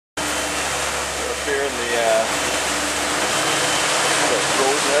here in the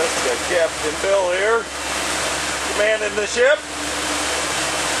crow's nest. Got Captain Bill here, commanding the ship.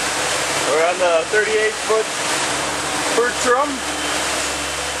 We're on the 38-foot Bertram.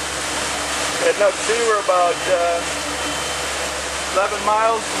 Heading up to sea, we're about 11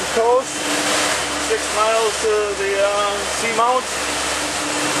 miles from the coast, 6 miles to the seamount.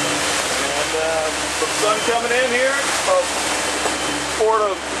 And some sun coming in here, about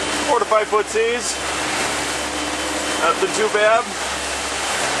 4 to 5 foot seas. Nothing too bad.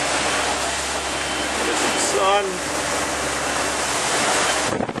 Get some sun.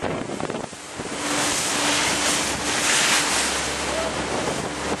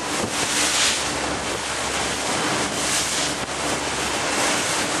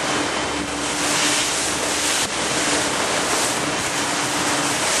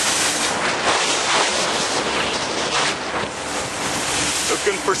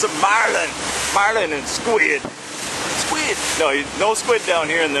 Looking for some marlin and squid. No squid down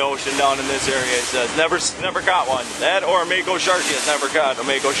here in the ocean, down in this area. It says never caught one. That or a mako shark. He has never caught a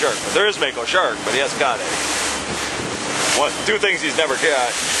mako shark. But there is mako shark, but he hasn't caught any. Two things he's never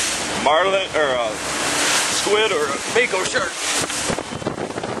caught: marlin or a squid or a mako shark.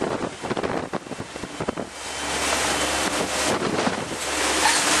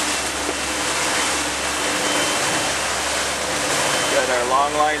 Got our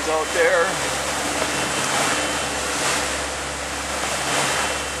long lines out there.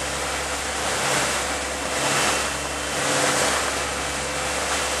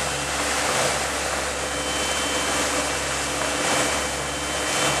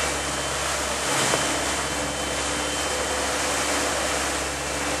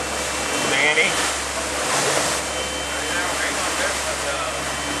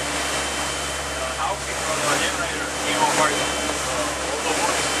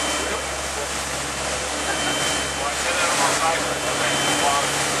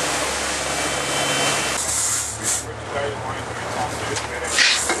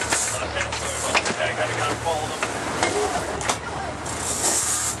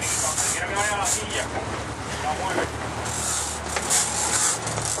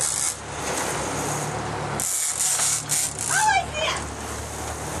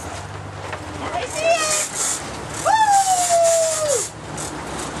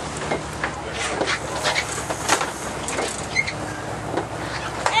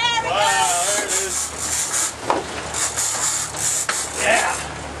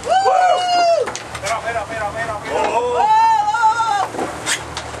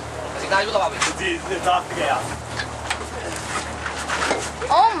 It's off the gas.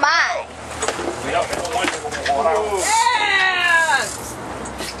 Oh my! Yes!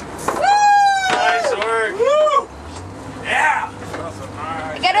 Woo! Nice work! Woo! Yeah!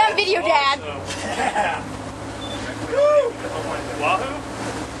 I got it on video, Dad. Yeah! Woo! Wahoo?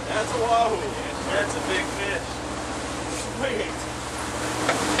 That's a wahoo. That's a big fish. Sweet.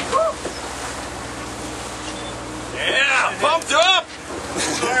 Woo! Yeah! Pumped up!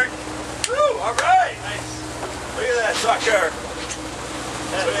 Work. Woo! All right! Nice. Look at that sucker!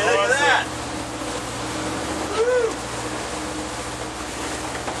 What do you think of that? Woo!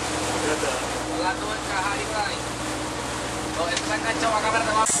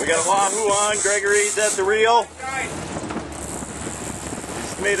 We got a Wahoo on. Gregory's at the reel.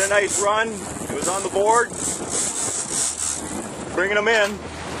 He's made a nice run. It was on the board. Bringing them in.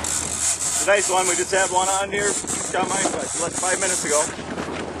 It's a nice one. We just had one on here. Got mine like 5 minutes ago.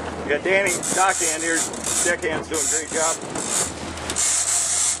 We got Danny, dockhand here. Deckhand's doing a great job.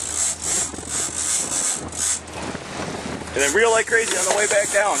 And then reel like crazy on the way back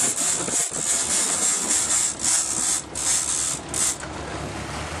down.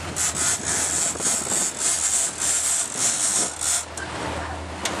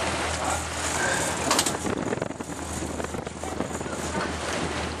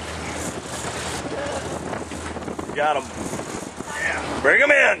 Got him. Yeah. Bring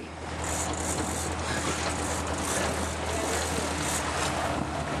him in.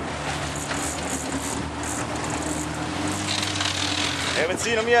 Haven't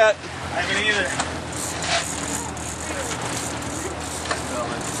seen him yet. I haven't either.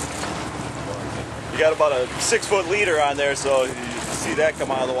 You got about a 6-foot leader on there, so you see that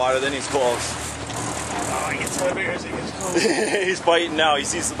come out of the water, then he's close. Oh, he gets heavier as he gets close. He's biting now. He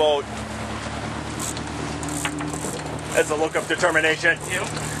sees the boat. That's a look of determination. Yep.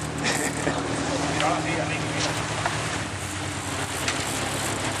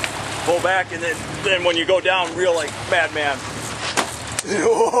 Pull back, and then when you go down, reel like madman.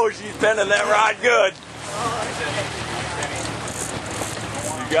 Oh, she's bending that rod good.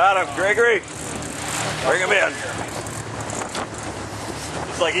 You got him, Gregory. Bring him in.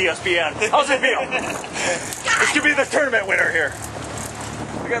 It's like ESPN. How's it feel? This could be the tournament winner here.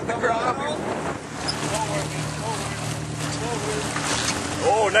 We got the crowd up here.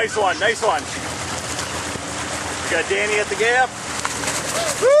 Oh, nice one, nice one. We got Danny at the gap.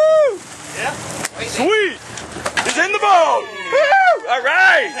 Woo! Yeah. Sweet! He's in the boat! Woo! All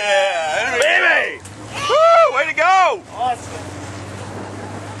right! Yeah, baby! Woo! Way to go! Awesome.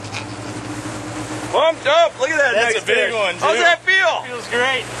 Pumped up! Look at that That's nice a big fish. one, too. How's that feel? Feels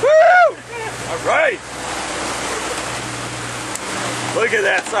great. Woo! All right. Look at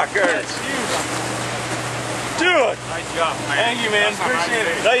that sucker. That's huge. Dude! Nice job, man. Thank you, man. Appreciate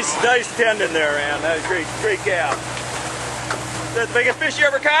it. Nice tendon there, man. That was great gap. That's the biggest fish you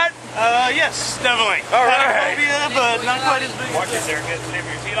ever caught? Yes, definitely. All right. Phobia, but not quite as big. Watch it there, get your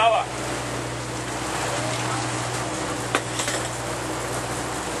feet over.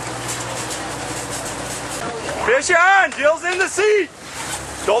 Fish on! Jill's in the seat!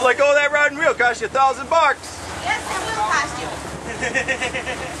 Don't let go of that rod and reel. Cost you $1,000. Yes, it will cost you.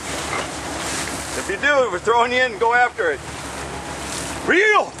 If you do, we're throwing you in and go after it.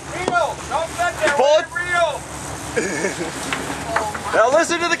 Reel! Reel! Don't set there. Pull it. Reel! Now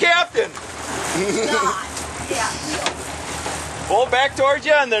listen to the captain. God. Yeah. Pull it back towards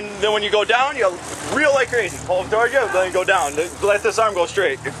you, and then when you go down, you reel like crazy. Pull it towards you, then you go down. Let this arm go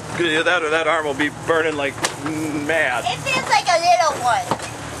straight. That arm will be burning like mad. It feels like a little one.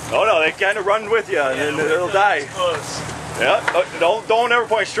 Oh no, they kind of run with you, and then it'll die. Close. Yeah, don't ever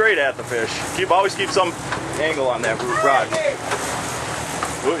point straight at the fish. Always keep some angle on that rod.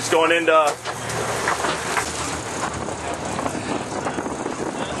 Ooh, it's going into.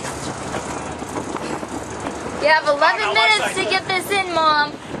 You have 11 minutes to get this in,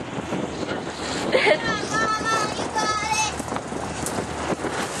 Mom.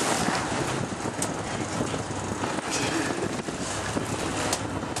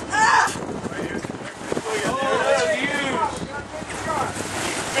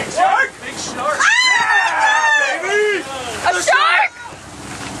 Big shark! Big shark. Baby! A shark!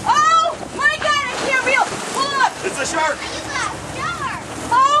 Oh my God, I can't reel. Hold up. It's a shark!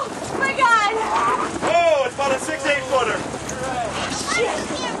 Oh my God. Oh, it's about a 6-8 footer.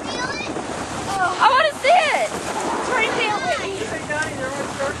 I want to see it. It's right there with me.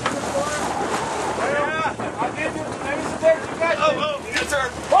 Oh, your turn.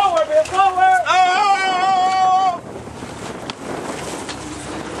 Forward, man, forward! Oh!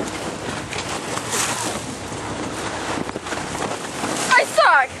 I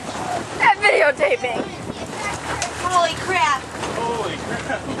suck at videotaping. Holy crap. Holy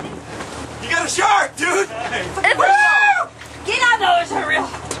crap. You got a shark, dude! It's a shark. Get on those, are real.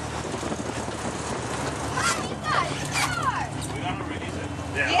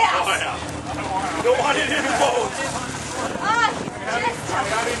 Yeah. Yes. Oh, yeah. Don't want it in the boat.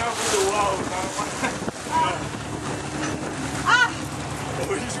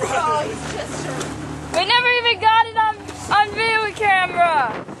 He's running. We never even got it on video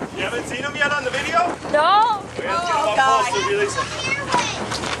camera. You haven't seen him yet on the video? No? We have to get him up close to release him.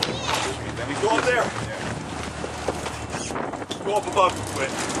 Let me go up there. Go up above him,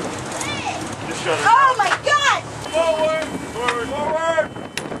 quick. Just shut it. Oh my God! Forward! Forward! Forward!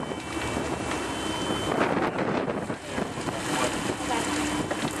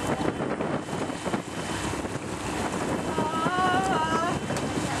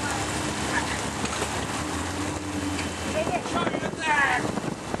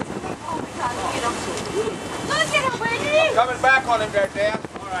 Look at him, Brittany! Coming back on him there, Dan.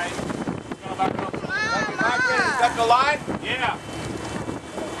 All right. Go back up. Got the line? Yeah.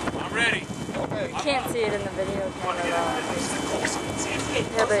 I'm ready. Okay. You can't see it in the video camera.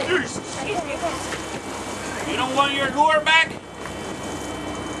 Yeah, but You don't want your lure back?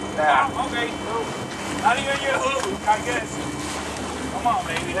 Nah. Okay. Not even your hook, I guess. Come on,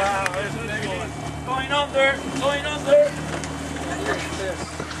 baby. Wow, there's a big one. Going under. Going under.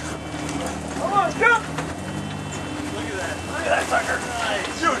 Come on, jump. Look at that. Look at that sucker. Nice.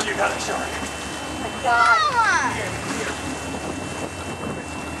 Dude, you got a shark. God.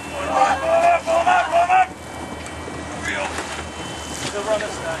 Pull him up, pull him up, pull him up. Reel. He'll run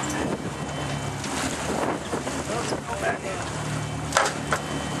this guy. Go back in.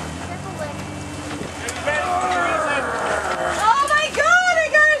 Oh my God, I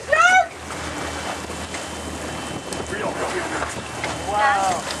got a shark! Reel, go here.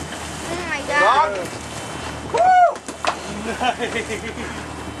 Wow. Oh my God. Woo!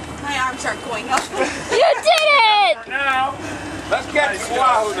 My arms aren't going up. You did it! Now. Let's catch the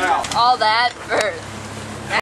Wahoo now. All that for